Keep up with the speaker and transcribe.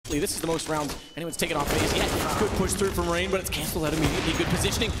This is the most rounds anyone's taken off FaZe yet. Good push through from Rain, but it's canceled out immediately. Good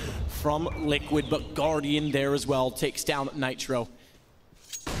positioning from Liquid, but Guardian there as well takes down Nitro.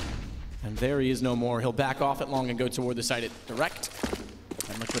 And there he is no more. He'll back off it long and go toward the side at direct.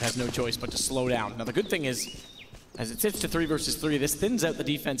 And Liquid has no choice but to slow down. Now the good thing is, as it sits to 3 versus 3, this thins out the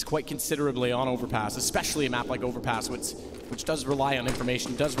defense quite considerably on Overpass, especially a map like Overpass, which does rely on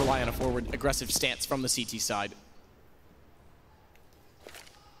information, does rely on a forward aggressive stance from the CT side.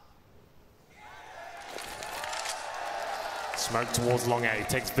 Smoke towards long A,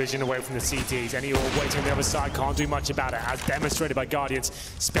 takes vision away from the CTs. Any all waiting on the other side, can't do much about it, as demonstrated by Guardians.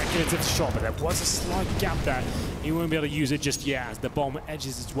 Speculative shot, but there was a slight gap there. He won't be able to use it just yet as the bomb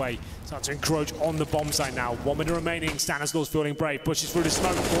edges its way. Starts to encroach on the bomb site now. 1 minute remaining, Stanislaw's feeling brave, pushes through the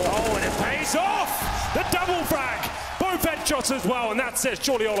smoke. Oh, and it pays off! The double frag! Both headshots as well, and that's it.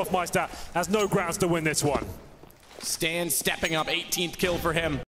 Surely Olofmeister has no grounds to win this one. Stan stepping up, 18th kill for him.